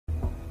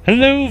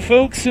Hello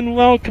folks and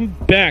welcome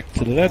back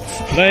to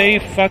Let's Play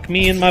Fuck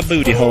Me in My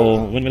Booty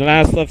Hole. When we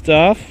last left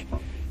off,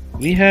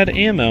 we had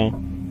ammo,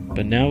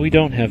 but now we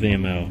don't have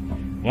ammo.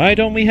 Why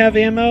don't we have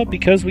ammo?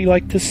 Because we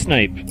like to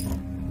snipe.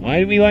 Why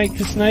do we like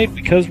to snipe?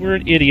 Because we're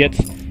an idiot,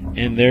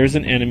 and there's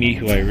an enemy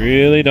who I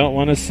really don't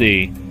want to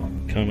see,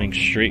 coming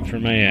straight for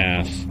my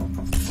ass.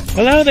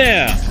 Hello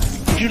there!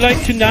 Would you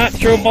like to not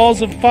throw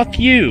balls of fuck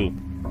you?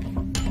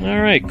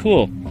 Alright,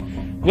 cool.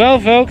 Well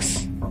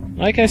folks,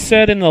 like I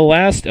said in the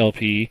last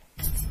LP,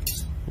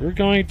 we're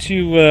going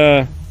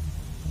to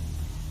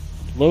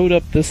load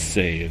up this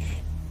save.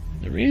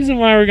 The reason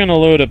why we're going to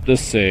load up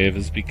this save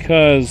is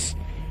because,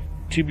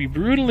 to be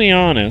brutally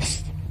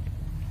honest,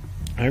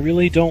 I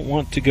really don't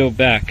want to go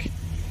back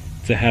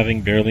to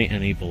having barely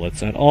any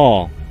bullets at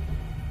all.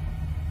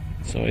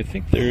 So I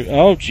think they're...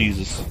 oh,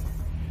 Jesus.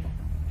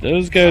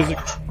 Those guys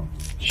are...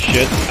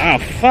 shit. Ah,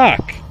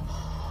 fuck!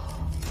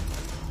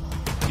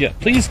 Yeah,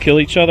 please kill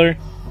each other.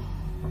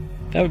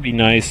 That would be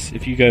nice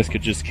if you guys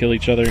could just kill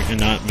each other and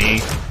not me.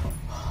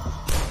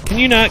 Can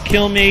you not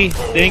kill me?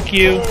 Thank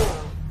you.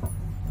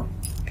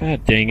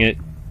 God dang it.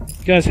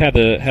 You guys had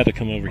to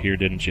come over here,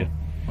 didn't you?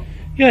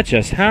 You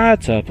just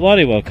had to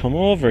bloody well come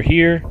over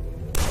here.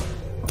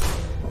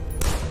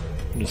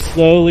 I'm gonna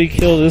slowly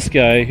kill this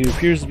guy who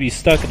appears to be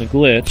stuck in a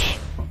glitch.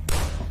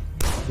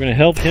 We're gonna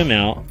help him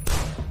out.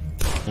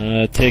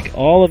 Take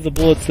all of the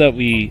bullets that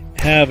we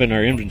have in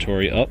our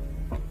inventory up.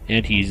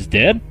 And he's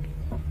dead.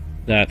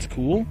 That's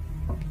cool.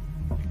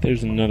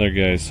 There's another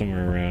guy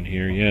somewhere around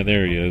here. Yeah,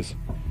 there he is.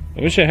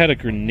 I wish I had a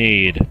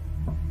grenade,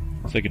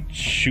 so I could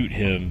shoot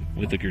him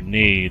with a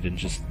grenade and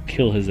just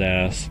kill his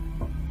ass.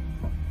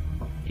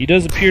 He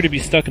does appear to be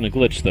stuck in a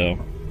glitch, though.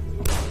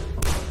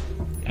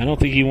 I don't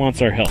think he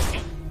wants our help,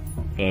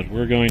 but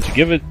we're going to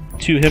give it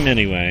to him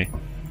anyway,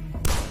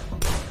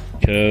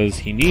 because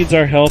he needs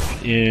our help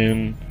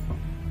in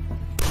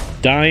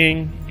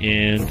dying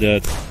and,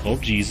 oh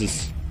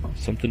Jesus,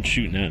 something's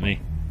shooting at me.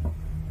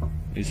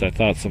 At least I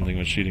thought something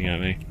was shooting at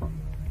me.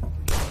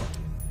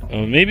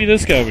 Oh, maybe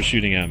this guy was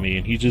shooting at me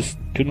and he just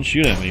couldn't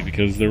shoot at me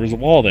because there was a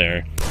wall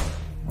there.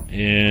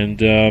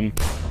 And,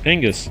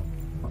 Angus.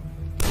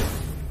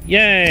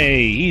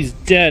 Yay! He's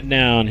dead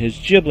now and his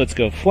giblets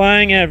go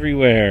flying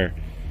everywhere.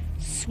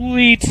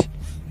 Sweet!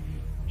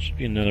 Should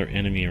be another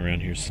enemy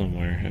around here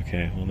somewhere.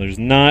 Okay, well there's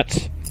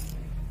not.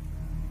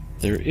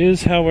 There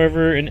is,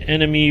 however, an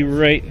enemy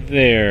right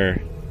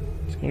there.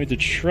 He's going to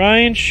try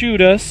and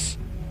shoot us.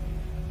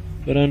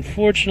 But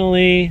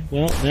unfortunately,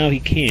 well, now he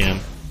can.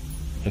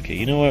 Okay,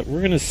 you know what?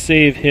 We're gonna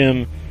save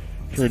him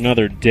for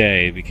another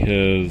day,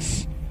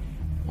 because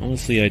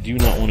honestly, I do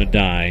not want to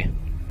die.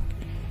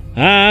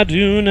 I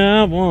do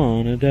not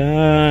want to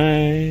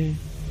die.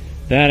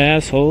 That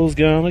asshole's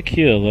gonna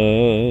kill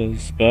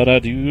us, but I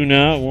do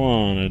not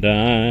want to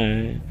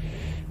die.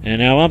 And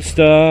now I'm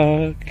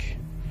stuck.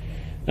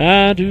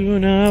 I do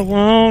not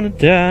want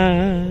to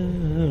die.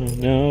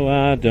 No,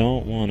 I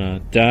don't want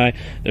to die.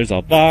 There's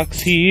a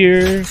box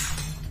here.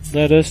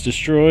 Let us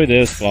destroy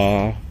this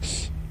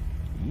box.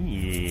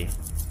 Ooh,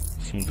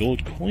 some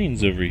gold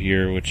coins over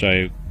here, which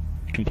I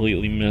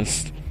completely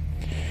missed.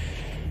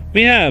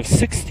 We have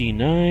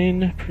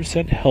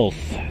 69% health.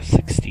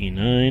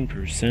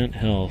 69%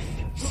 health.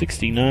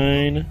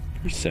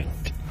 69%.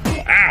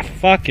 Ah,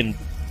 fucking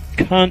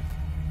cunt.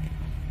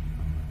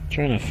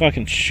 Trying to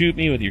fucking shoot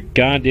me with your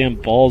goddamn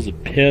balls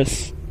of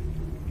piss.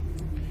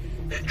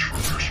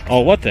 Oh,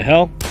 what the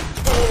hell?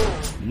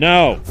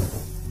 No!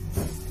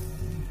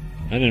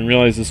 I didn't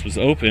realize this was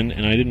open,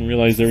 and I didn't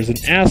realize there was an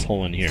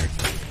asshole in here.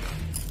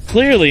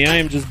 Clearly, I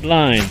am just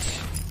blind.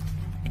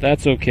 But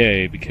that's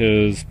okay,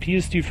 because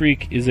PS2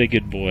 Freak is a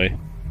good boy.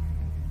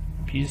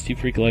 PS2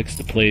 Freak likes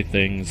to play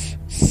things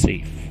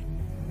safe.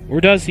 Or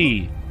does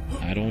he?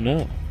 I don't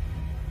know.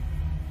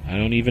 I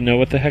don't even know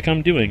what the heck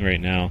I'm doing right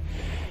now.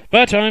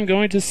 But I'm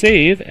going to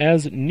save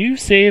as new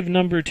save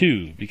number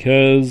 2,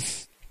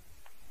 because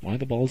why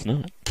the balls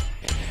not?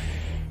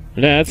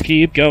 Let's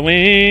keep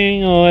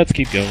going, let's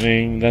keep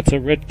going. That's a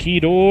red key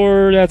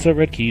door, that's a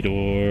red key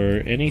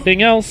door.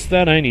 Anything else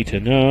that I need to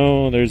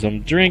know? There's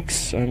some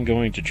drinks I'm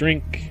going to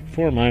drink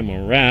for my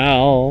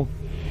morale.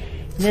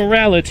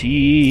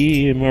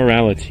 Morality,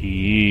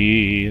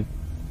 morality.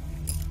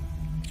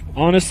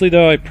 Honestly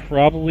though, I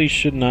probably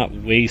should not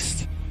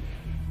waste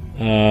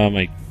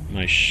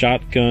my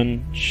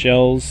shotgun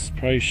shells.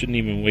 Probably shouldn't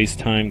even waste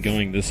time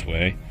going this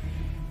way,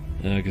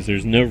 because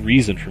there's no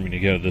reason for me to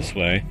go this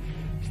way.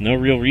 There's no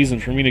real reason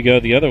for me to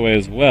go the other way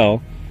as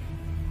well.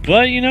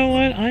 But you know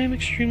what? I am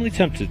extremely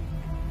tempted.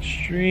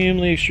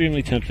 Extremely,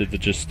 extremely tempted to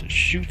just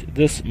shoot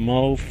this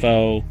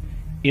mofo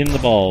in the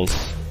balls.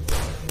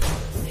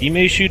 He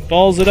may shoot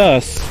balls at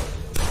us,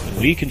 and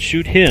we can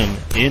shoot him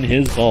in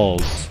his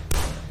balls.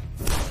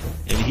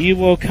 And he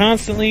will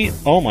constantly...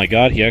 oh my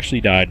god, he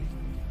actually died.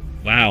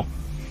 Wow.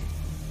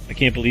 I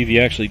can't believe he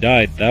actually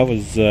died. That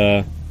was,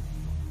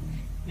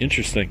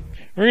 interesting.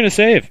 We're gonna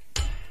save.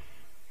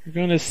 We're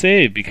gonna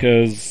save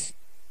because,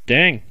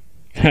 dang,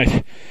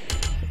 I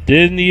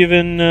didn't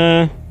even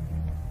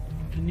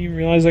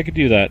realize I could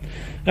do that.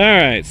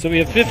 Alright, so we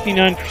have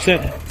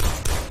 59%.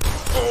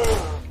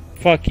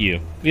 Fuck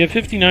you. We have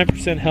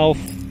 59% health.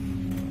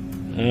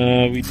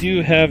 We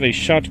do have a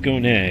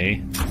shotgun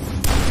A.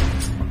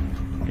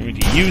 I'm going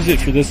to use it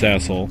for this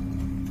asshole.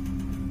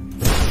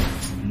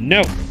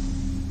 No!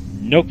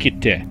 No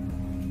kitty.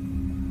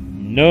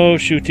 No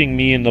shooting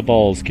me in the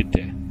balls,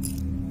 kitty.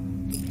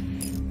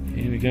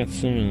 Okay, we got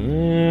some of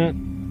that.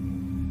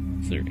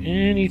 Is there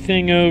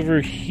anything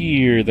over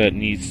here that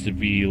needs to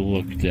be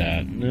looked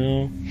at?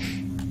 No?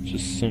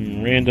 Just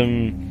some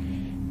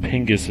random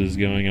pinguses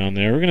going on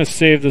there. We're going to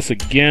save this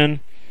again,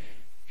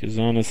 because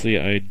honestly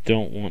I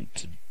don't want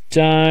to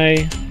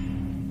die.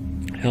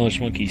 Hellish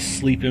Monkey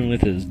sleeping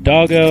with his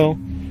doggo.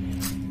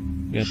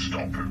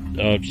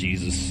 Oh,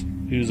 Jesus.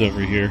 Who's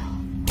over here?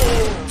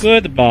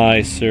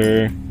 Goodbye,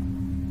 sir.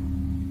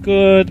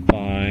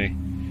 Goodbye.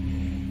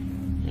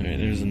 Alright,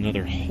 there's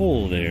another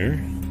hole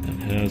there that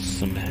has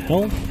some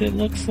health, it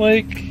looks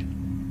like.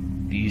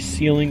 The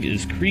ceiling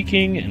is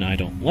creaking, and I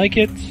don't like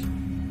it.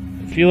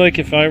 I feel like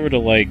if I were to,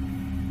 like,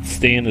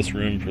 stay in this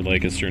room for,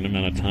 like, a certain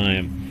amount of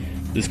time,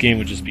 this game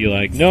would just be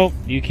like, nope,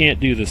 you can't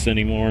do this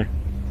anymore.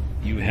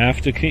 You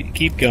have to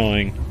keep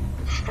going.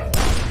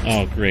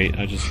 Oh, great,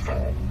 I just...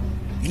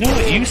 You know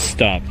what? You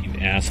stop, you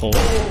asshole.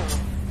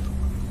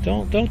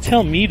 Don't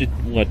tell me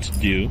what to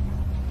do.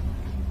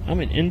 I'm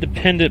an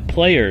independent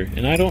player,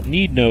 and I don't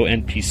need no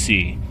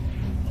NPC.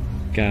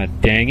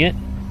 God dang it.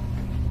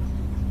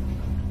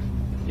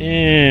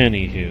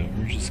 Anywho,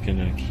 we're just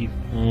gonna keep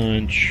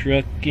on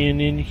trucking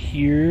in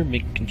here,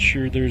 making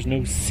sure there's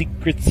no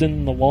secrets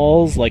in the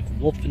walls like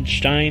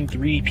Wolfenstein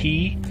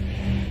 3P.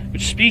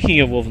 Which,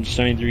 speaking of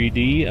Wolfenstein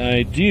 3D,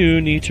 I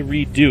do need to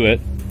redo it.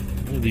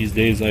 One of these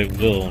days I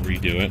will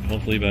redo it.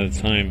 Hopefully by the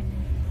time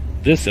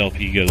this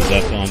LP goes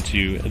up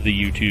onto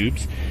the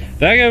YouTubes.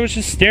 That guy was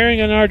just staring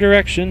in our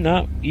direction,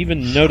 not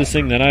even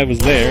noticing that I was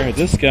there.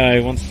 This guy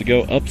wants to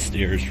go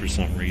upstairs for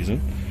some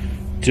reason.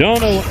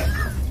 Don't know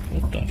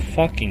what the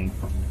fucking...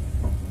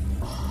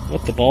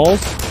 What the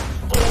balls?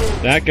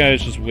 That guy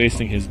is just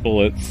wasting his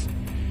bullets.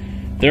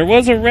 There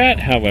was a rat,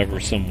 however,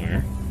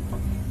 somewhere.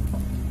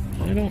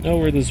 I don't know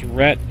where this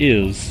rat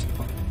is.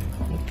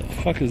 What the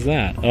fuck is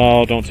that?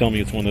 Oh, don't tell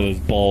me it's one of those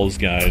balls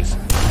guys.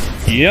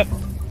 Yep.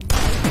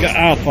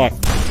 Oh, fuck.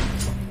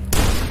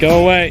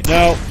 Go away.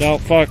 No, no,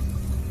 fuck.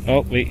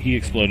 Oh, wait, he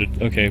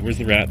exploded. Okay, where's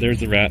the rat? There's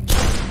the rat.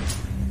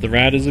 The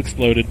rat is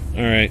exploded.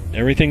 Alright,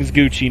 everything's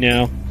Gucci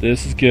now.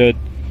 This is good.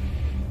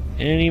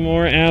 Any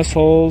more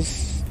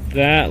assholes?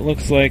 That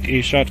looks like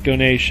a shotgun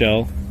A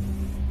shell.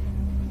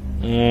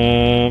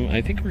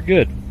 I think we're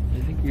good. I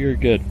think we are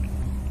good.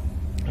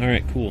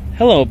 Alright, cool.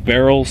 Hello,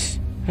 Barrels.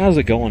 How's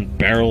it going,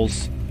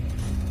 Barrels?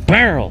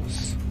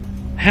 Barrels!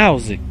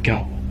 How's it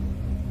going?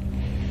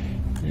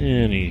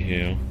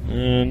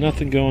 Anywho,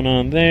 nothing going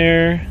on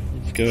there.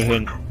 Let's go ahead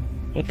and...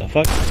 What the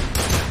fuck?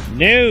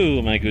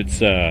 No, my good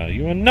sir.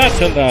 You are not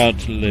allowed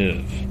to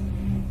live.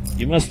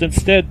 You must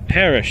instead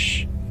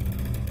perish.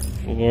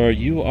 For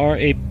you are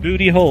a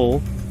booty hole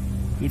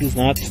who is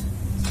not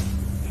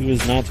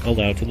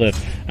allowed to live.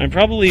 I'm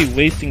probably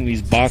wasting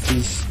these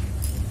boxes.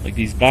 Like,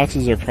 these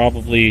boxes are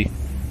probably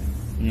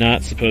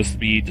not supposed to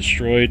be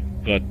destroyed,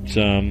 but,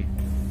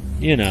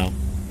 you know.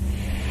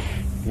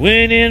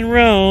 When in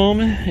Rome,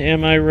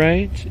 am I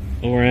right?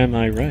 Or am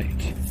I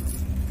right?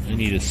 I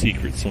need a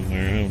secret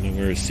somewhere. I don't know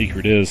where a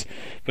secret is.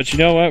 But you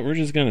know what? We're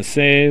just gonna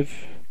save.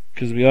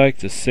 Because we like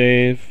to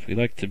save. We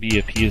like to be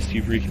a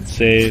PS2 freaking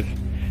save.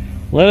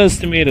 Lettuce,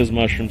 tomatoes,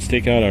 mushrooms.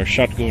 Take out our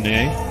shotgun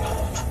A.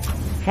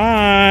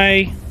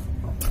 Hi!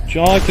 Would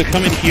y'all like to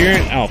come in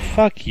here? Oh,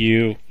 fuck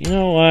you. You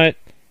know what?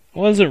 I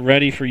wasn't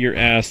ready for your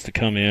ass to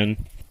come in.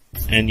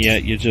 And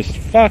yet you just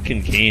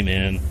fucking came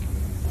in.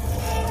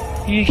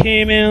 You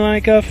came in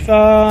like a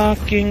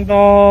fucking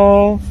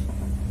ball.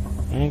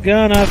 I'm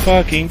gonna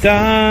fucking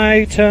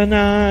die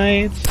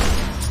tonight.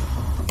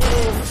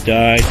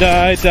 Die,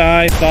 die,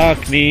 die,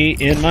 fuck me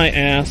in my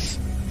ass.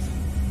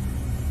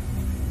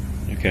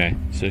 Okay,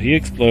 so he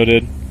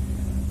exploded.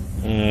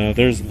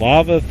 There's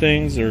lava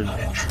things, or...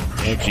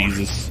 Oh,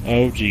 Jesus.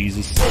 Oh,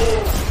 Jesus.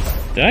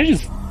 Did I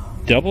just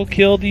double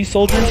kill these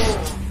soldiers?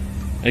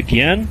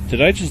 Again?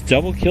 Did I just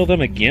double kill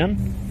them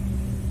again?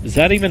 Is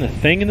that even a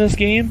thing in this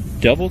game?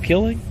 Double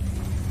killing?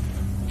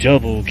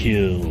 Double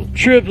kill,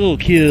 triple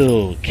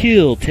kill,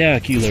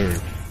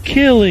 kill-tacular,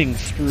 killing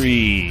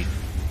spree.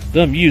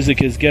 The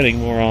music is getting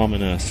more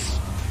ominous.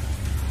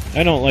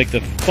 I don't like the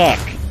fuck.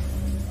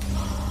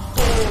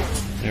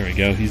 There we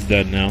go, he's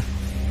dead now.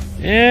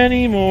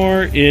 Any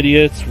more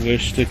idiots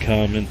wish to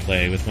come and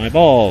play with my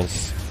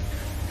balls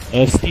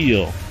of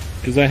steel?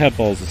 Because I have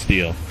balls of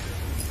steel.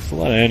 There's a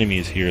lot of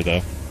enemies here,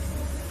 though.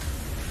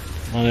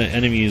 A lot of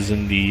enemies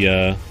in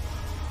the,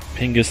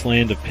 Pingus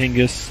land of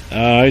Pingus.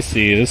 I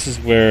see. This is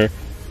where...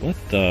 What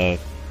the...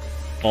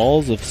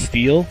 Balls of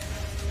steel?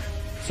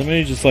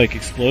 Somebody just, like,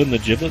 exploding the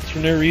giblets for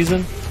no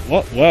reason?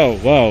 What? Whoa,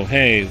 whoa,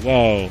 hey,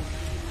 whoa.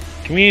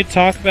 Can we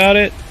talk about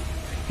it?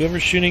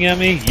 Whoever's shooting at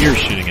me? You're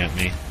shooting at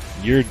me.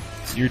 You're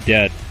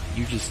dead.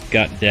 You just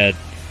got dead.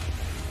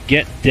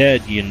 Get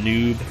dead, you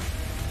noob.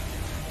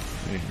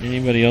 Right,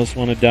 anybody else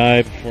want to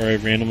die before I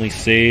randomly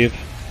save?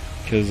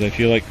 Because I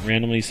feel like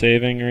randomly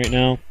saving right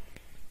now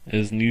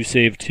is new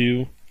save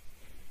 2.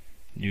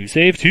 New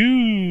save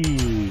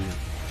 2!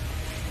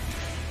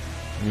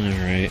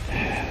 Alright,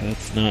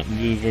 let's not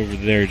move over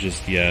there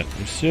just yet.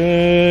 There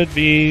should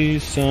be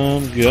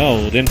some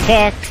golden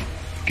fuck!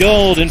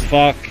 Golden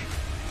fuck!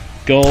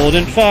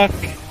 Golden fuck!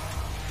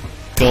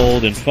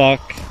 Golden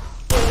fuck!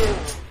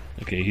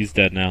 Okay, he's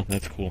dead now.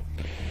 That's cool.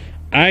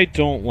 I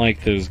don't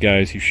like those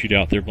guys who shoot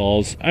out their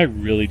balls. I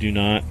really do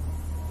not.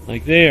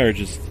 Like, they are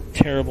just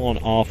terrible and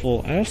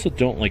awful. I also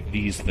don't like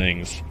these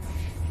things.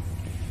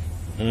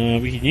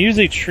 We can use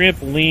a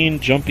trampoline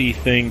jumpy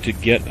thing to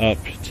get up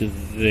to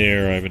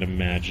there, I would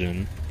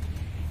imagine.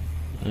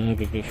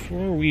 But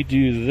before we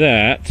do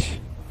that,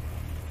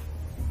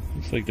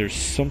 looks like there's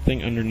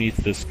something underneath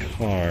this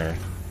car.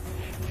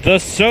 The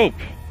soap!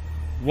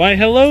 Why,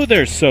 hello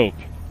there, soap!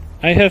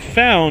 I have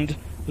found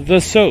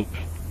the soap.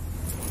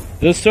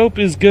 The soap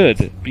is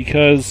good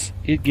because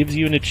it gives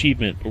you an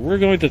achievement, but we're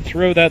going to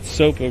throw that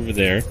soap over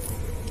there.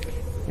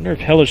 I wonder if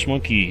Hellish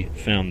Monkey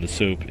found the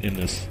soap in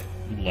this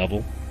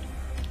level.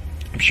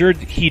 I'm sure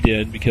he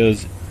did,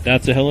 because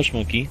that's a Hellish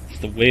Monkey. It's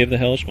the way of the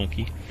Hellish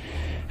Monkey.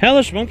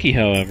 Hellish Monkey,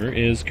 however,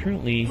 is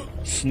currently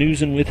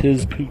snoozing with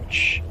his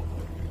pooch.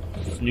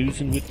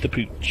 Snoozing with the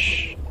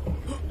pooch.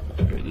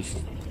 This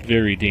is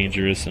very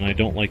dangerous, and I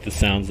don't like the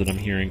sounds that I'm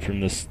hearing from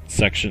this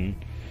section.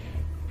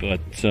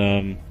 But,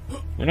 we're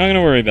not going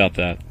to worry about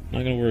that.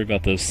 Not going to worry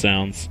about those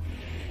sounds.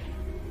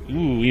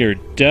 Ooh, we are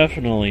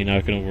definitely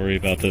not going to worry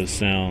about those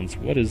sounds.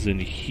 What is in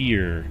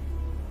here?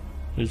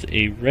 There's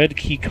a red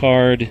key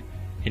card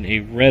in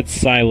a red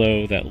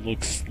silo that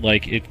looks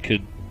like it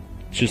could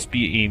just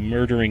be a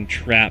murdering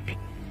trap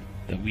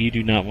that we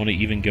do not want to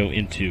even go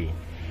into.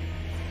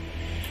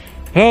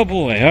 Oh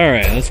boy,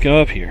 alright, let's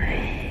go up here.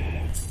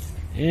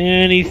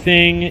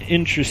 Anything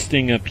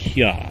interesting up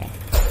here?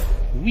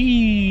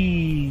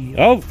 Whee!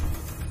 Oh!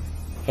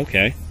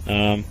 Okay,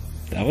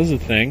 that was a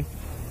thing.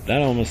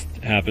 That almost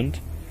happened.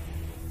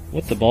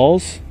 What the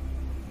balls?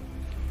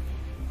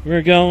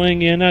 We're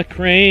going in a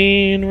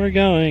crane, we're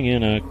going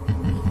in a...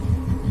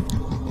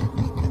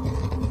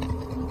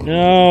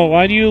 No,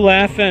 why do you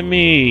laugh at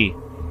me?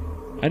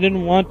 I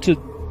didn't want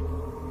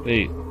to...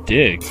 Wait,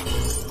 dig.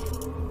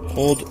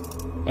 Hold...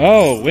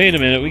 Oh, wait a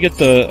minute, we get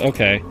the...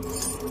 Okay.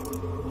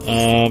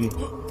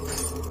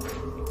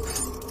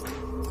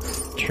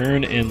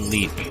 Turn and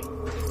leap.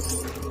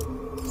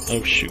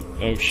 Oh shoot,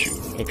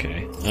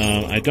 okay.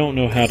 I don't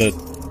know how to...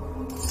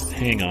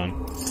 Hang on.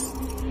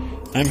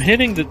 I'm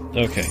hitting the...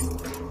 Okay.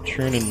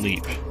 Turn and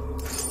leap.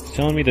 It's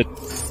telling me to...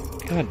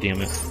 God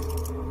damn it.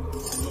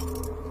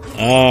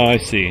 Oh, I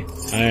see.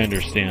 I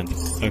understand.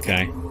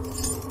 Okay.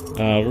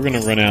 We're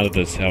gonna run out of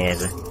this,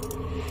 however.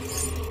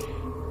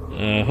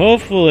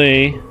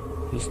 Hopefully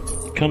this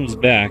comes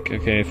back.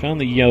 Okay, I found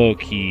the yellow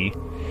key.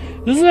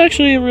 This is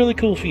actually a really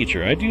cool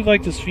feature. I do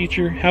like this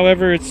feature.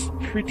 However, it's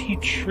pretty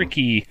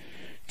tricky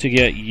to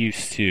get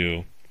used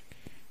to.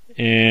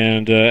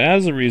 And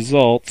as a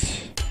result,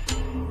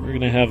 we're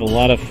gonna have a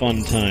lot of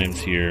fun times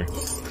here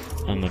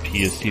on the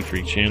PST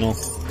Freak channel.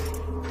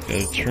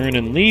 Gotta turn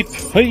and leap.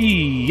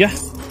 Hi-ya!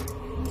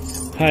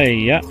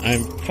 Hi-ya!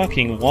 I'm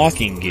fucking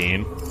walking,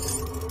 game.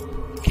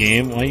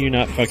 Game, why are you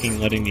not fucking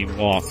letting me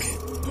walk?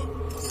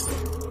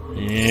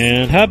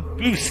 And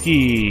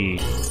Habooski!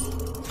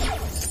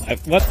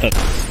 What the?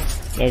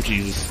 Oh,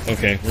 Jesus.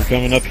 Okay, we're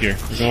coming up here.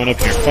 We're going up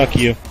here. Fuck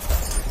you.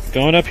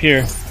 Going up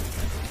here.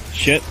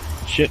 Shit.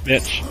 Shit,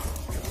 bitch.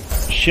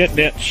 Shit,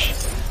 bitch.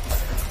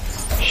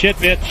 Shit,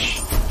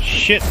 bitch.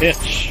 Shit,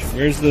 bitch.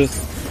 Where's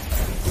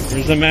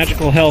the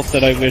magical health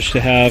that I wish to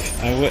have?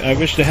 I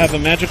wish to have a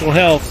magical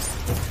health.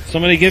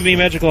 Somebody give me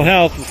magical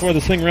health before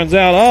this thing runs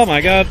out. Oh,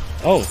 my God.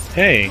 Oh,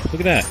 hey.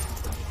 Look at that.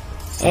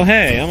 Oh,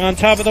 hey. I'm on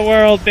top of the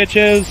world,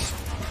 bitches.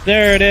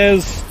 There it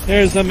is.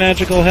 There's the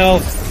magical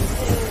health.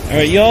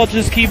 Alright, y'all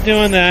just keep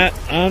doing that.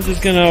 I'm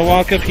just gonna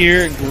walk up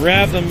here and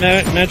grab the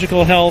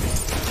magical health.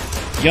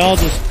 Y'all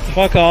just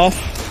fuck off.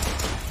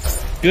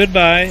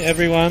 Goodbye,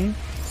 everyone.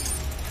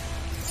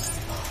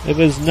 It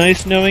was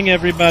nice knowing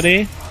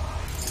everybody.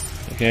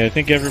 Okay, I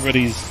think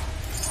everybody's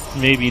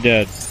maybe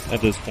dead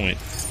at this point.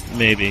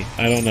 Maybe.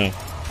 I don't know.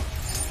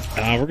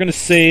 We're gonna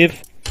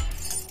save.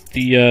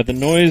 The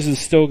noise is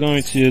still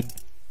going to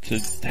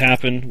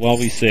happen while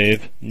we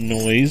save.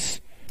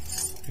 Noise.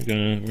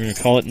 We're gonna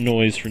call it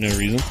noise for no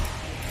reason.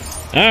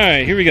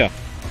 Alright, here we go.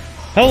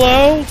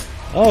 Hello?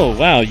 Oh,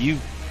 wow, you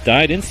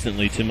died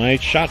instantly to my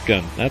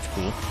shotgun. That's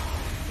cool.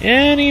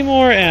 Any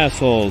more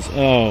assholes?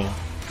 Oh,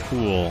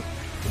 cool.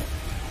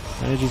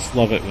 I just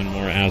love it when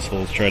more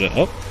assholes try to...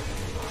 Oh,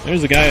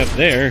 there's a guy up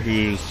there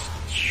who's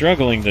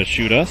struggling to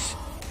shoot us.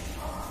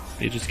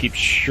 They just keep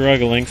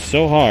struggling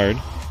so hard.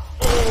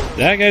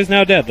 That guy's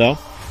now dead, though.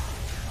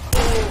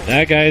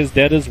 That guy is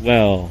dead as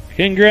well.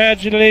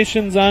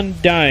 Congratulations on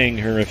dying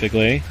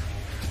horrifically.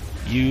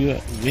 You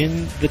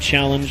win the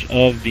challenge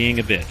of being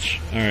a bitch.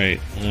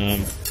 Alright,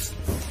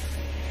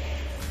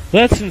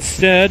 let's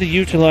instead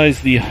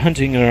utilize the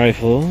hunting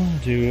rifle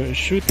to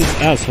shoot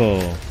this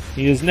asshole.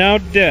 He is now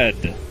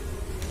dead.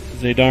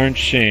 It's a darn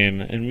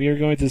shame. And we are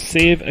going to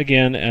save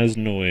again as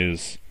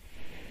Noise.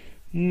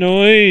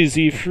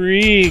 Noisy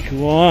freak!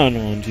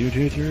 1,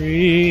 2,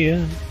 3.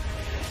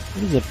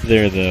 What is up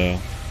there, though?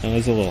 Oh,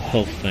 there's a little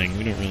health thing.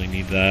 We don't really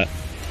need that.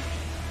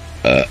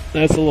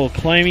 That's a little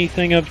climby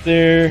thing up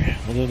there.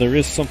 Although there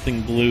is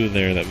something blue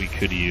there that we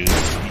could use.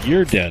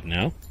 You're dead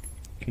now.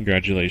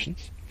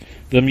 Congratulations.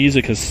 The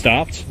music has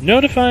stopped,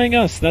 notifying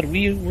us that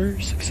we were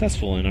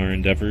successful in our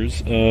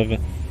endeavors of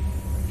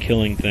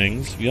killing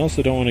things. We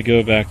also don't want to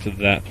go back to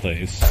that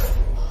place.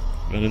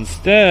 But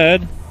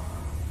instead,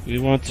 we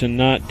want to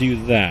not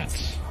do that.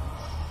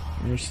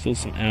 There's still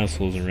some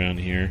assholes around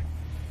here.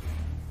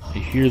 I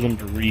hear them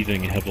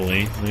breathing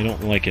heavily, and I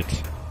don't like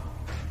it.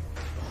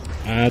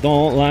 I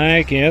don't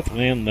like it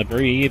when they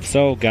breathe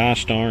so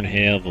gosh darn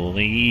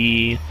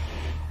heavily.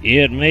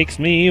 It makes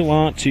me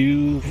want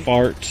to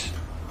fart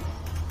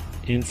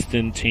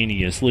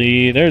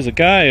instantaneously. There's a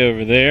guy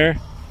over there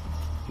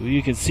who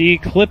you can see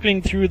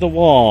clipping through the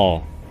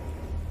wall.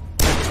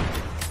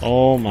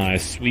 Oh my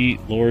sweet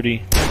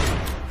lordy.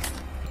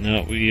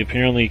 No, we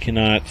apparently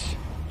cannot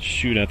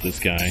shoot at this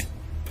guy.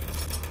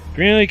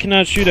 Apparently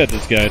cannot shoot at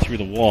this guy through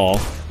the wall.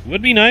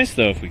 Would be nice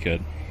though if we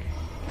could.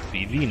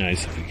 Be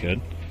nice if we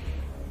could.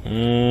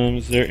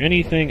 Is there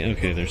anything?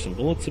 Okay, there's some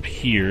bullets up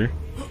here.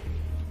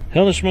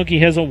 Hellish Monkey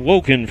has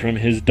awoken from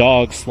his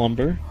dog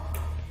slumber,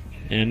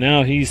 and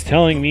now he's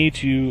telling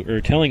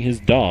his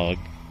dog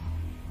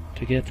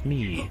to get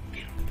me.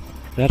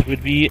 That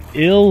would be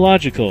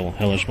illogical,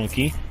 Hellish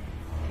Monkey.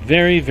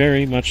 Very,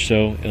 very much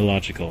so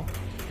illogical.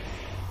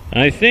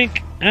 I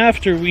think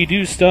after we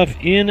do stuff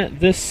in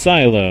this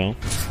silo...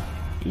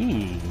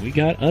 Ooh, we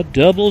got a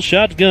double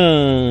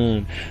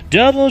shotgun!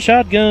 Double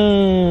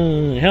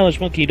shotgun! Hellish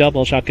Monkey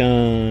double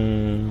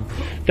shotgun!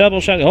 Double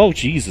shotgun! Oh,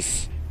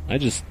 Jesus! I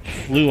just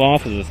flew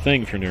off of the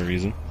thing for no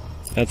reason.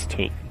 That's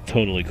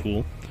totally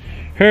cool.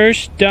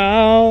 Hershey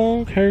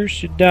dog!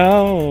 Hershey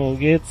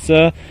dog! It's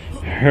a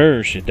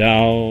Hershey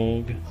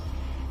dog!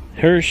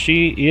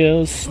 Hershey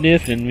is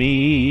sniffing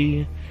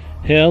me.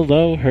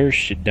 Hello,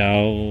 Hershey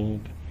dog.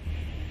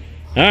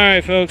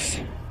 Alright, folks.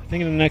 I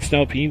think in the next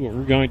LP, what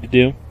we're going to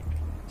do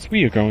is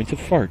we are going to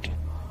fart.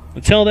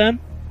 Until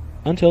then.